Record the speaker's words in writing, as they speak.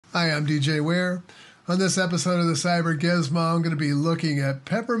Hi, I'm DJ Ware. On this episode of the Cyber Gizmo, I'm going to be looking at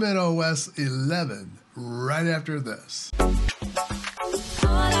Peppermint OS 11 right after this.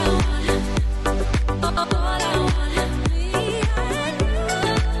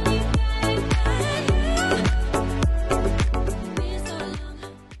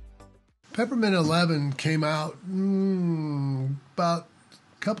 Peppermint 11 came out about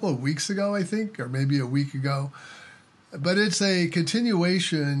a couple of weeks ago, I think, or maybe a week ago. But it's a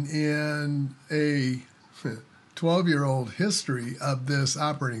continuation in a 12-year-old history of this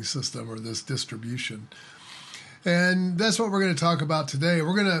operating system or this distribution. And that's what we're going to talk about today.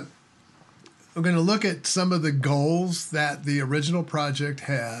 We're going to look at some of the goals that the original project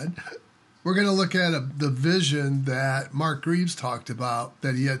had. We're going to look at the vision that Mark Greaves talked about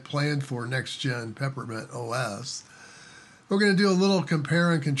that he had planned for next-gen Peppermint OS. We're going to do a little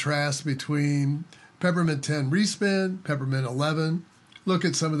compare and contrast between Peppermint 10 Respin, Peppermint 11, look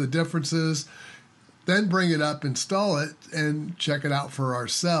at some of the differences, then bring it up, install it, and check it out for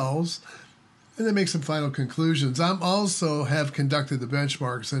ourselves, and then make some final conclusions. I'm also have conducted the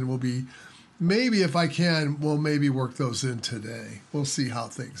benchmarks, and we'll be, maybe if I can, we'll maybe work those in today. We'll see how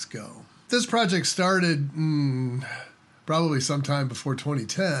things go. This project started probably sometime before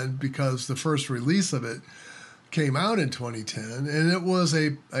 2010 because the first release of it came out in 2010, and it was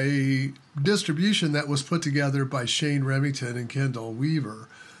a distribution that was put together by Shane Remington and Kendall Weaver.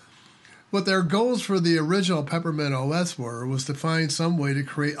 What their goals for the original Peppermint OS was to find some way to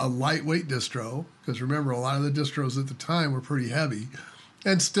create a lightweight distro, because remember, a lot of the distros at the time were pretty heavy,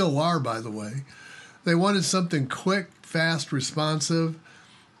 and still are, by the way. They wanted something quick, fast, responsive,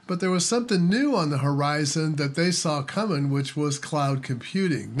 but there was something new on the horizon that they saw coming, which was cloud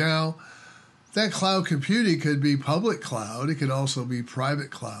computing. Now, that cloud computing could be public cloud. It could also be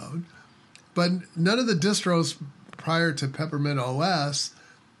private cloud. But none of the distros prior to Peppermint OS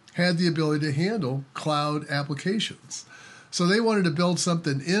had the ability to handle cloud applications. So they wanted to build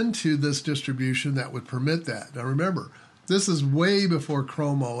something into this distribution that would permit that. Now remember, this is way before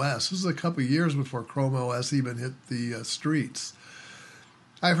Chrome OS. This is a couple of years before Chrome OS even hit the streets.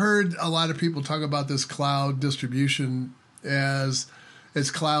 I've heard a lot of people talk about this cloud distribution as it's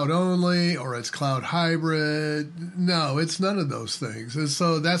cloud only or it's cloud hybrid. No, it's none of those things. And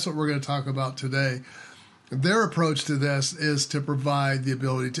so that's what we're going to talk about today. Their approach to this is to provide the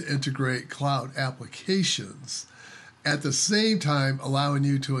ability to integrate cloud applications, at the same time allowing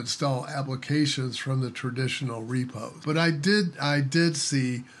you to install applications from the traditional repos. But I did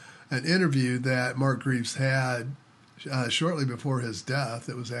see an interview that Mark Greaves had shortly before his death.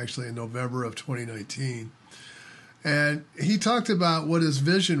 It was actually in November of 2019. And he talked about what his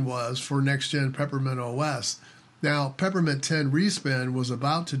vision was for next-gen Peppermint OS. Now, Peppermint 10 Respin was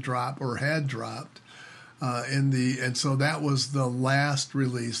about to drop or had dropped, and so that was the last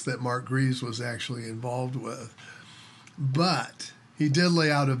release that Mark Greaves was actually involved with. But he did lay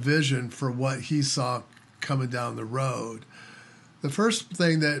out a vision for what he saw coming down the road. The first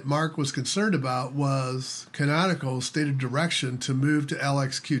thing that Mark was concerned about was Canonical's stated direction to move to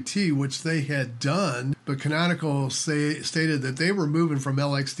LXQT, which they had done, but Canonical stated that they were moving from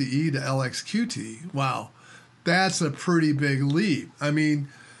LXDE to LXQT. Wow, that's a pretty big leap. I mean,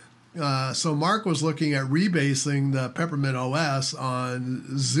 so Mark was looking at rebasing the Peppermint OS on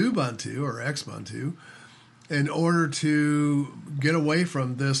Xubuntu or Xubuntu in order to get away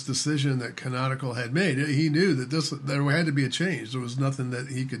from this decision that Canonical had made. He knew that there had to be a change. There was nothing that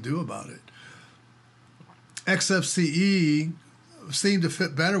he could do about it. XFCE seemed to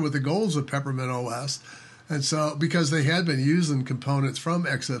fit better with the goals of Peppermint OS, and so because they had been using components from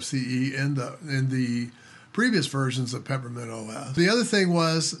XFCE in the previous versions of Peppermint OS. The other thing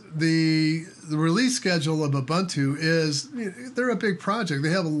was the release schedule of Ubuntu is, they're a big project. They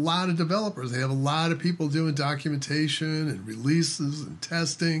have a lot of developers. They have a lot of people doing documentation and releases and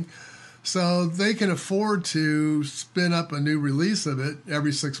testing. So they can afford to spin up a new release of it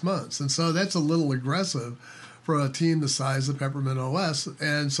every 6 months. And so that's a little aggressive for a team the size of Peppermint OS.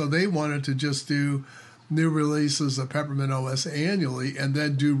 And so they wanted to just do new releases of Peppermint OS annually and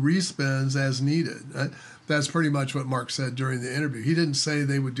then do respins as needed. That's pretty much what Mark said during the interview. He didn't say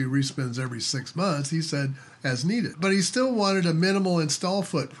they would do respins every 6 months. He said as needed. But he still wanted a minimal install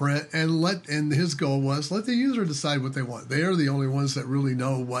footprint, and his goal was let the user decide what they want. They are the only ones that really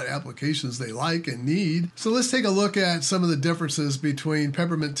know what applications they like and need. So let's take a look at some of the differences between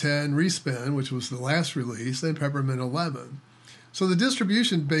Peppermint 10 Respin, which was the last release, and Peppermint 11. So the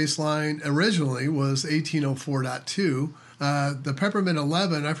distribution baseline originally was 1804.2. The Peppermint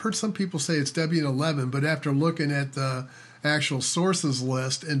 11, I've heard some people say it's Debian 11, but after looking at the actual sources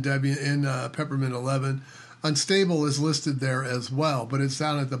list in Peppermint 11, Unstable is listed there as well, but it's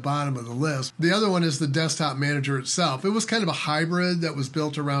down at the bottom of the list. The other one is the desktop manager itself. It was kind of a hybrid that was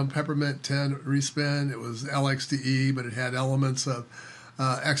built around Peppermint 10 Respin. It was LXDE, but it had elements of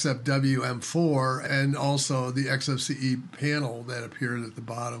XFW M4 and also the XFCE panel that appeared at the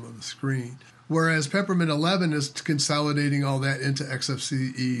bottom of the screen. Whereas Peppermint 11 is consolidating all that into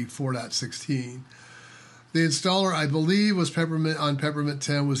XFCE 4.16. The installer, I believe, was on Peppermint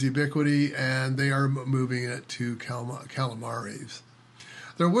 10 was Ubiquity, and they are moving it to Calamares.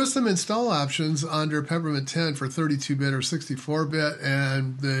 There was some install options under Peppermint 10 for 32-bit or 64-bit,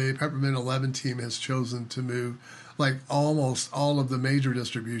 and the Peppermint 11 team has chosen to move, like almost all of the major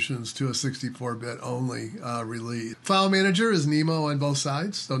distributions, to a 64-bit only release. File Manager is Nemo on both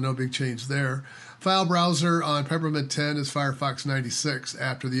sides, so no big change there. File Browser on Peppermint 10 is Firefox 96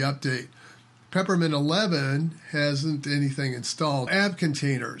 after the update. Peppermint 11 hasn't anything installed. App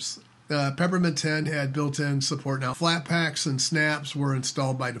containers. Peppermint 10 had built-in support now. Flatpaks and snaps were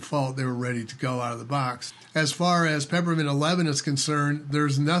installed by default. They were ready to go out of the box. As far as Peppermint 11 is concerned,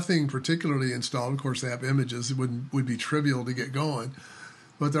 there's nothing particularly installed. Of course, app images would be trivial to get going.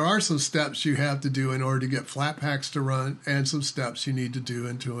 But there are some steps you have to do in order to get Flatpaks to run, and some steps you need to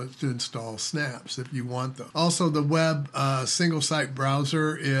do to install snaps if you want them. Also, the web single-site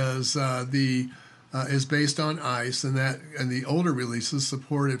browser is based on ICE, and the older releases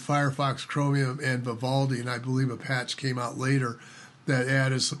supported Firefox, Chromium, and Vivaldi, and I believe a patch came out later that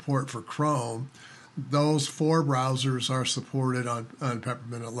added support for Chrome. Those 4 browsers are supported on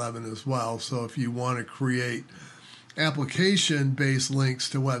Peppermint 11 as well. So if you want to create application-based links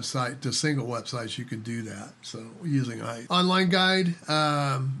to single websites, you can do that. So using ICE. Online guide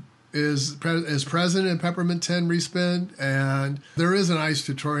is present in Peppermint 10 Respin, and there is an ICE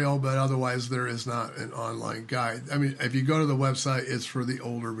tutorial, but otherwise there is not an online guide. I mean, if you go to the website, it's for the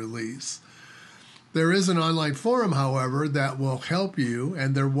older release. There is an online forum, however, that will help you,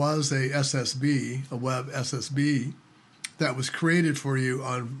 and there was a web SSB, that was created for you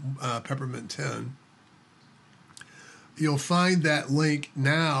on Peppermint 10. You'll find that link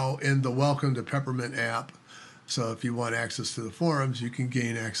now in the Welcome to Peppermint app. So if you want access to the forums, you can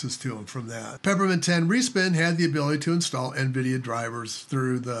gain access to them from that. Peppermint 10 Respin had the ability to install NVIDIA drivers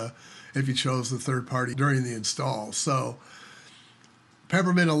if you chose the third party during the install. So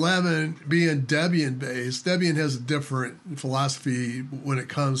Peppermint 11 being Debian-based, Debian has a different philosophy when it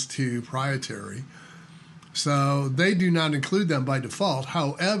comes to proprietary. So they do not include them by default.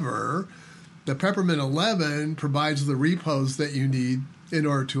 However, the Peppermint 11 provides the repos that you need in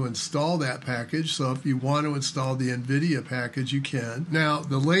order to install that package. So if you want to install the NVIDIA package, you can. Now,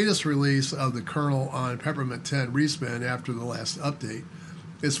 the latest release of the kernel on Peppermint 10 Respin after the last update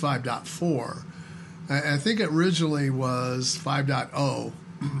is 5.4. I think it originally was 5.0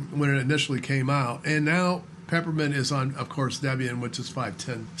 when it initially came out. And now Peppermint is on, of course, Debian, which is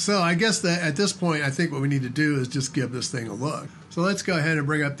 5.10. So I guess that at this point, I think what we need to do is just give this thing a look. So let's go ahead and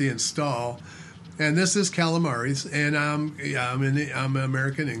bring up the install. And this is Calamares, and I'm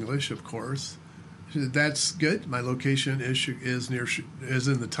American English, of course. That's good. My location is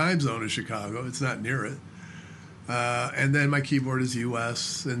in the time zone of Chicago. It's not near it. And then my keyboard is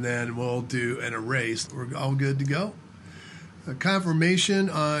US, and then we'll do an erase. We're all good to go. A confirmation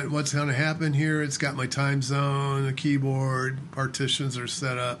on what's going to happen here. It's got my time zone, the keyboard, partitions are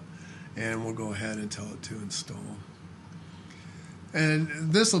set up, and we'll go ahead and tell it to install. And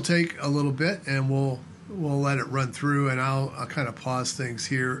this will take a little bit, and we'll let it run through, and I'll kind of pause things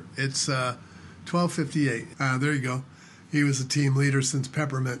here. It's 12:58. There you go. He was a team leader since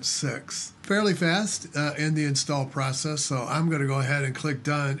Peppermint 6. Fairly fast in the install process, so I'm going to go ahead and click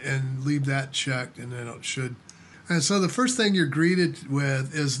Done and leave that checked, and then it should. And so the first thing you're greeted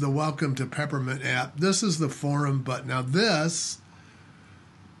with is the Welcome to Peppermint app. This is the forum button. Now this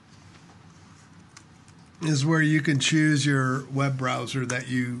is where you can choose your web browser that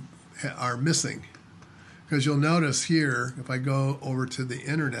you are missing. Because you'll notice here, if I go over to the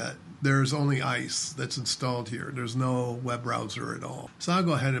internet, there's only ICE that's installed here. There's no web browser at all. So I'll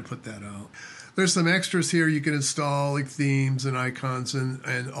go ahead and put that out. There's some extras here you can install, like themes and icons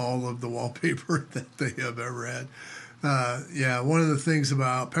and all of the wallpaper that they have ever had. One of the things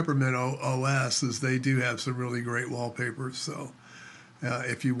about Peppermint OS is they do have some really great wallpapers. So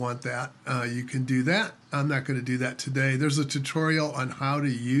if you want that, you can do that. I'm not going to do that today. There's a tutorial on how to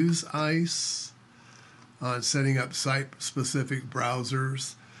use ICE, on setting up site-specific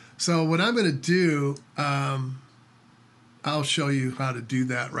browsers. So what I'm going to do, I'll show you how to do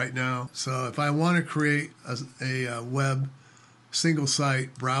that right now. So if I want to create a web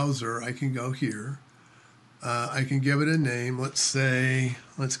single-site browser, I can go here. I can give it a name. Let's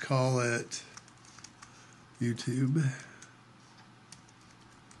call it YouTube.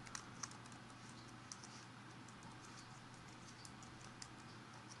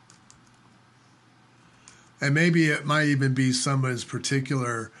 And maybe it might even be someone's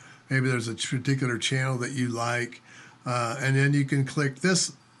particular, maybe there's a particular channel that you like. And then you can click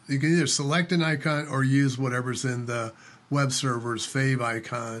this. You can either select an icon or use whatever's in the web server's fave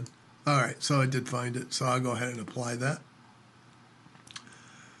icon. All right, so I did find it. So I'll go ahead and apply that.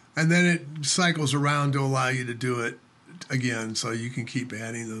 And then it cycles around to allow you to do it again, so you can keep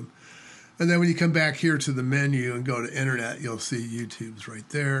adding them. And then when you come back here to the menu and go to Internet, you'll see YouTube's right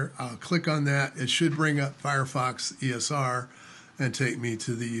there. I'll click on that. It should bring up Firefox ESR and take me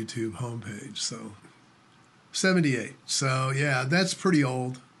to the YouTube homepage. So 78. So yeah, that's pretty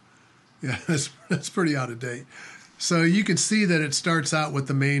old. Yeah, that's pretty out of date. So you can see that it starts out with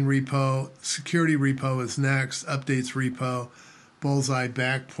the main repo. Security repo is next. Updates repo. Bullseye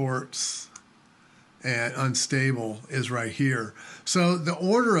backports. And unstable is right here. So the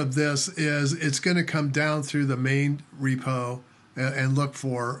order of this is it's going to come down through the main repo and look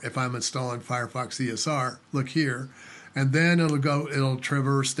for, if I'm installing Firefox ESR, look here. And then it'll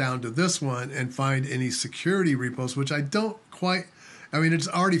traverse down to this one and find any security repos, which I don't quite, I mean, it's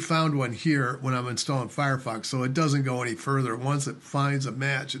already found one here when I'm installing Firefox, so it doesn't go any further. Once it finds a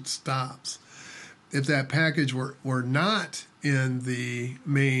match, it stops. If that package were not in the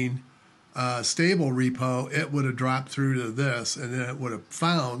main stable repo, it would have dropped through to this, and then it would have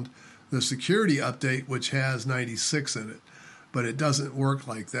found the security update, which has 96 in it. But it doesn't work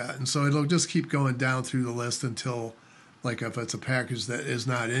like that. And so it'll just keep going down through the list until, like if it's a package that is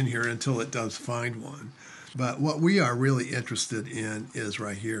not in here, until it does find one. But what we are really interested in is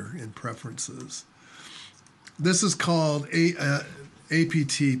right here in preferences. This is called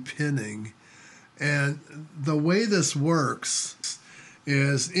APT pinning. And the way this works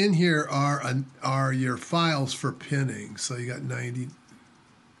is in here are your files for pinning. So you got 90.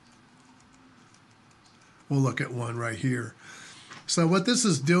 We'll look at one right here. So what this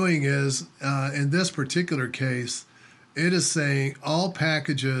is doing is, in this particular case, it is saying all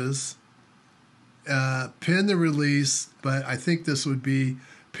packages pin the release, but I think this would be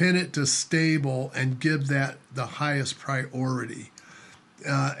pin it to stable and give that the highest priority.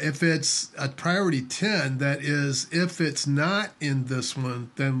 If it's a priority 10, that is, if it's not in this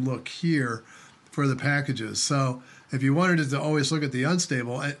one, then look here for the packages. So if you wanted to always look at the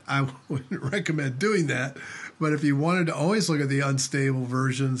unstable, I wouldn't recommend doing that. But if you wanted to always look at the unstable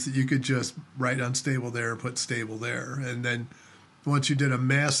versions, you could just write unstable there and put stable there. And then once you did a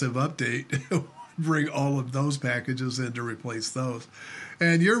massive update, it would bring all of those packages in to replace those.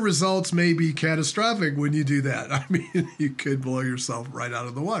 And your results may be catastrophic when you do that. I mean, you could blow yourself right out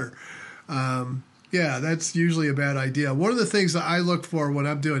of the water. Yeah, that's usually a bad idea. One of the things that I look for when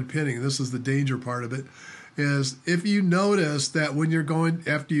I'm doing pinning, this is the danger part of it, is if you notice that when you're going,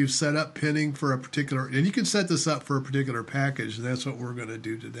 after you've set up pinning for a particular, and you can set this up for a particular package, and that's what we're going to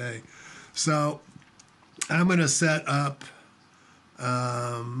do today. So I'm going to set up,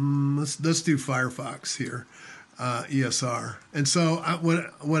 let's do Firefox here. ESR. And so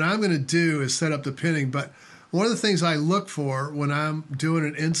what I'm going to do is set up the pinning, but one of the things I look for when I'm doing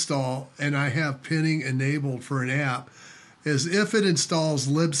an install and I have pinning enabled for an app is if it installs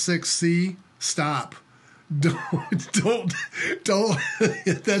lib6c, stop. Don't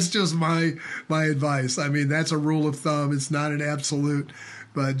that's just my advice. I mean, that's a rule of thumb. It's not an absolute,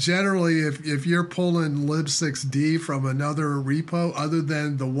 but generally if you're pulling lib6d from another repo other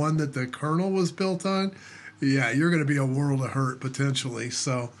than the one that the kernel was built on, yeah, you're going to be a world of hurt potentially.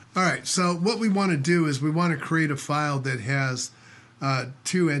 So, all right. So what we want to do is we want to create a file that has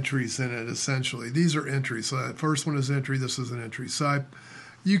 2 entries in it, essentially. These are entries. So that first one is entry. This is an entry. So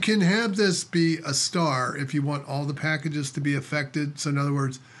you can have this be a star if you want all the packages to be affected. So in other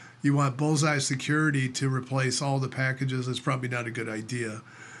words, you want Bullseye Security to replace all the packages. It's probably not a good idea.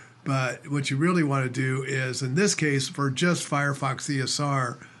 But what you really want to do is, in this case, for just Firefox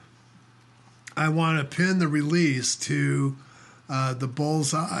ESR, I want to pin the release to the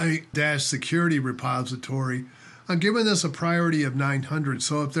Bullseye-security repository. I'm giving this a priority of 900.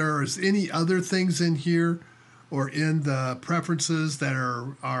 So if there is any other things in here or in the preferences that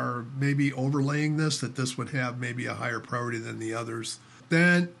are maybe overlaying this, that this would have maybe a higher priority than the others,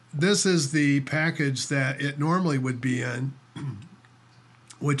 then this is the package that it normally would be in,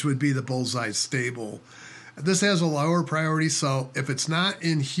 which would be the Bullseye stable. This has a lower priority, so if it's not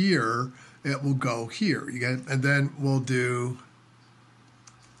in here, it will go here. And then we'll do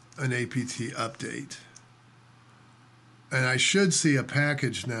an APT update. And I should see a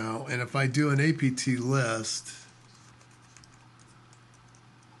package now. And if I do an APT list,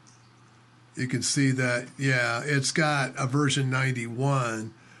 you can see that, yeah, it's got a version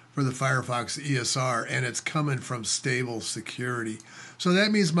 91 for the Firefox ESR, and it's coming from stable security. So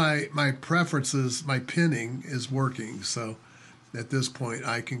that means my preferences, my pinning is working. So at this point,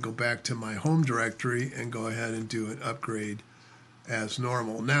 I can go back to my home directory and go ahead and do an upgrade as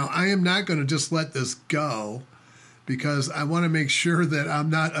normal. Now, I am not going to just let this go because I want to make sure that I'm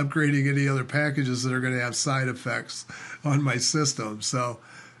not upgrading any other packages that are going to have side effects on my system. So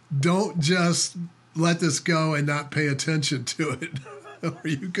don't just let this go and not pay attention to it, or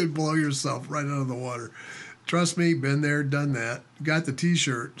you could blow yourself right out of the water. Trust me, been there, done that. Got the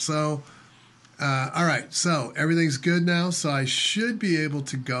t-shirt. So, all right, so everything's good now. So I should be able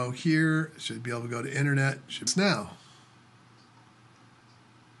to go here. Should be able to go to internet. Now.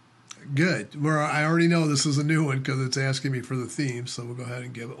 Good. Where I already know this is a new one because it's asking me for the theme. So we'll go ahead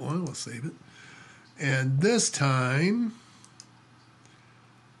and give it one. We'll save it. And this time,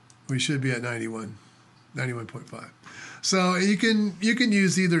 we should be at 91.5. So you can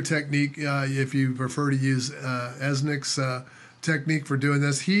use either technique if you prefer to use Esnick's technique for doing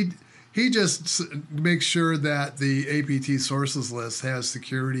this. He just makes sure that the APT sources list has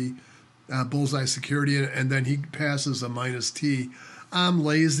security, bullseye security in it, and then he passes a -T. I'm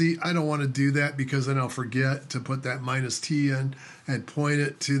lazy. I don't want to do that because then I'll forget to put that -T in and point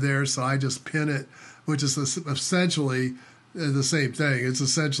it to there. So I just pin it, which is essentially the same thing. It's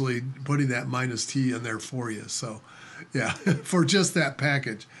essentially putting that -T in there for you. So, yeah, for just that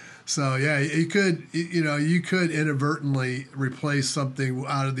package. So, yeah, you could inadvertently replace something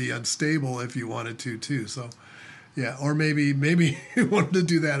out of the unstable if you wanted to too. So, yeah, or maybe you wanted to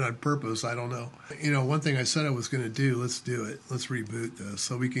do that on purpose. I don't know. One thing I said I was going to do, let's do it. Let's reboot this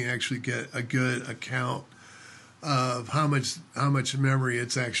so we can actually get a good account of how much memory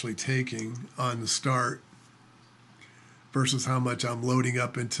it's actually taking on the start versus how much I'm loading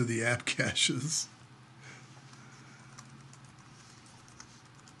up into the app caches.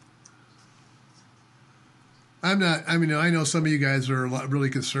 I know some of you guys are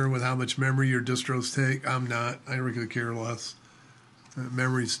really concerned with how much memory your distros take. I'm not. I really care less.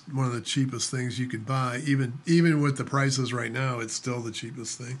 Memory's one of the cheapest things you can buy. Even with the prices right now, it's still the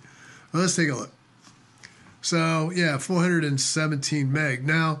cheapest thing. Well, let's take a look. So, yeah, 417 meg.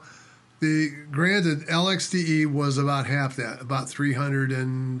 Now, the granted, LXDE was about half that, about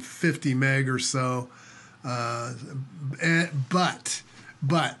 350 meg or so.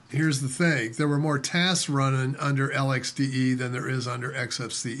 But here's the thing. There were more tasks running under LXDE than there is under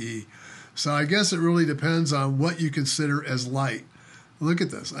XFCE. So I guess it really depends on what you consider as light. Look at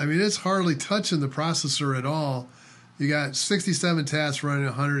this. I mean, it's hardly touching the processor at all. You got 67 tasks running,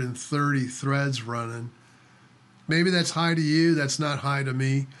 130 threads running. Maybe that's high to you. That's not high to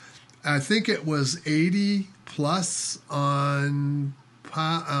me. I think it was 80 plus on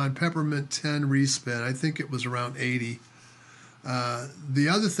Peppermint 10 respin. I think it was around 80. The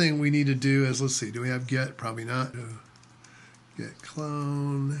other thing we need to do is, let's see, do we have get? Probably not. Get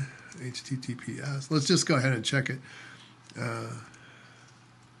clone, HTTPS. Let's just go ahead and check it.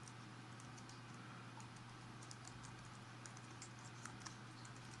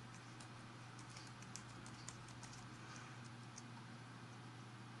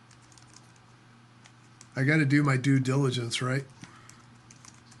 I got to do my due diligence, right?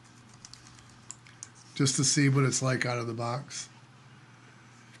 Just to see what it's like out of the box.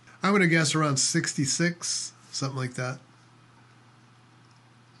 I'm going to guess around 66, something like that.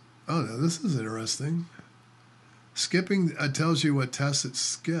 Oh, no, this is interesting. Skipping tells you what tests it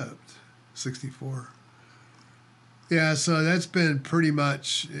skipped. 64. Yeah, so that's been pretty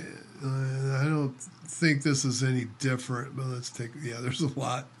much, I don't think this is any different, but let's take, yeah, there's a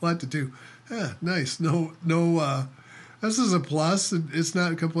lot to do. Yeah, nice. No, this is a plus. It's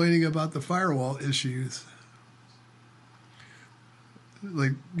not complaining about the firewall issues.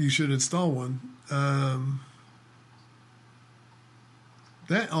 Like, you should install one.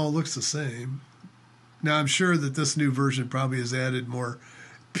 That all looks the same. Now, I'm sure that this new version probably has added more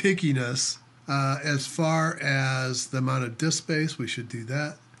pickiness. As far as the amount of disk space, we should do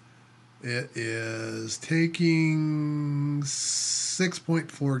that. It is taking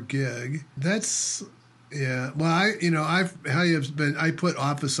 6.4 gig. That's, yeah. Well, I put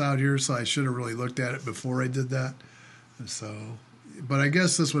Office out here, so I should have really looked at it before I did that. So, but I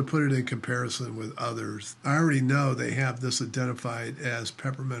guess this would put it in comparison with others. I already know they have this identified as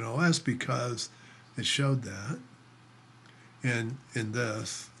Peppermint OS because it showed that. And in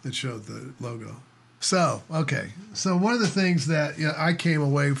this, it showed the logo. So, okay. So one of the things that I came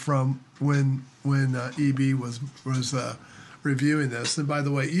away from when EB was reviewing this, and by the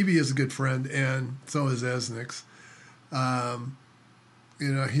way, EB is a good friend, and so is Esnick's.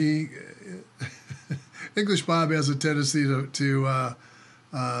 he English Bob has a tendency to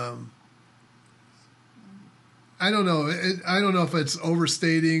I don't know. I don't know if it's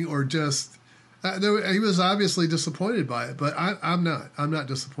overstating or just he was obviously disappointed by it, but I'm not. I'm not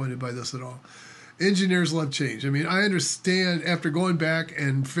disappointed by this at all. Engineers love change. I mean, I understand after going back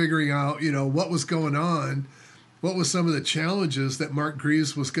and figuring out, what was going on, what was some of the challenges that Mark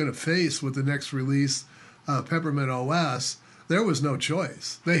Greaves was going to face with the next release of Peppermint OS. There was no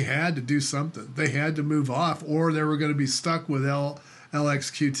choice. They had to do something. They had to move off, or they were going to be stuck with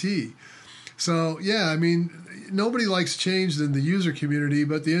LXQT. So, yeah, I mean, nobody likes change in the user community,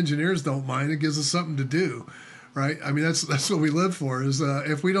 but the engineers don't mind. It gives us something to do, right? I mean, that's what we live for, is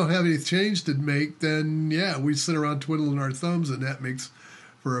if we don't have any change to make, then, yeah, we sit around twiddling our thumbs, and that makes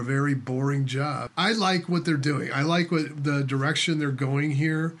for a very boring job. I like what they're doing. I like what the direction they're going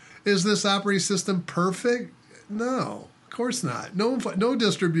here. Is this operating system perfect? No, of course not. No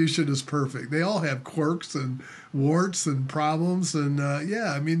distribution is perfect. They all have quirks and warts and problems, and,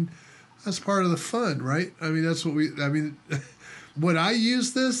 yeah, I mean, that's part of the fun, right? I mean, would I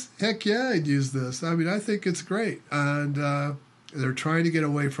use this? Heck yeah, I'd use this. I mean, I think it's great. And they're trying to get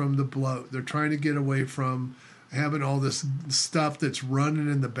away from the bloat. They're trying to get away from having all this stuff that's running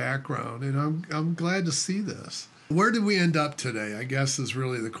in the background. And I'm glad to see this. Where did we end up today, I guess, is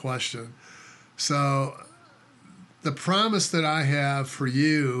really the question. So the promise that I have for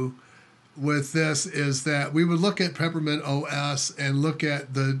you with this is that we would look at Peppermint OS and look at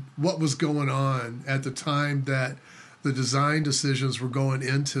what was going on at the time that the design decisions were going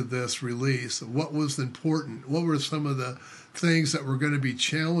into this release. What was important? What were some of the things that were going to be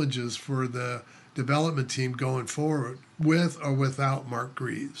challenges for the development team going forward, with or without Mark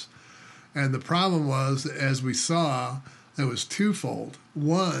Greaves? And the problem was, as we saw, it was twofold.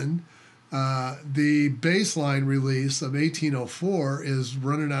 One, the baseline release of 1804 is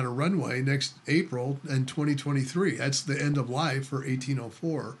running out of runway next April in 2023. That's the end of life for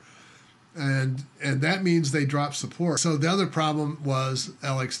 1804. And that means they dropped support. So the other problem was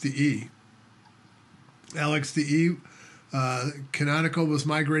LXDE. LXDE, Canonical was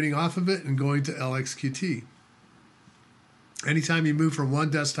migrating off of it and going to LXQT. Anytime you move from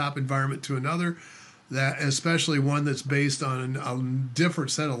one desktop environment to another, that especially one that's based on a different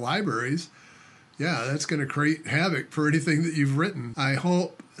set of libraries, yeah, that's going to create havoc for anything that you've written. I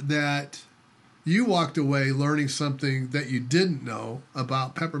hope that you walked away learning something that you didn't know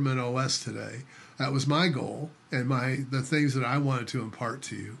about Peppermint OS today. That was my goal and the things that I wanted to impart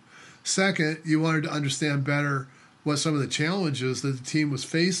to you. Second, you wanted to understand better what some of the challenges that the team was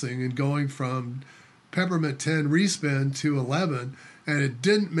facing in going from Peppermint 10 respin to 11, and it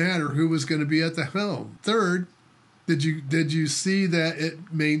didn't matter who was going to be at the helm. Third, did you see that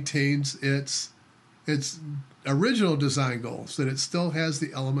it maintains its original design goals, that it still has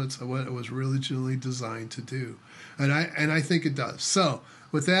the elements of what it was originally designed to do? And I think it does. So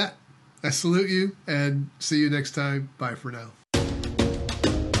with that, I salute you and see you next time. Bye for now.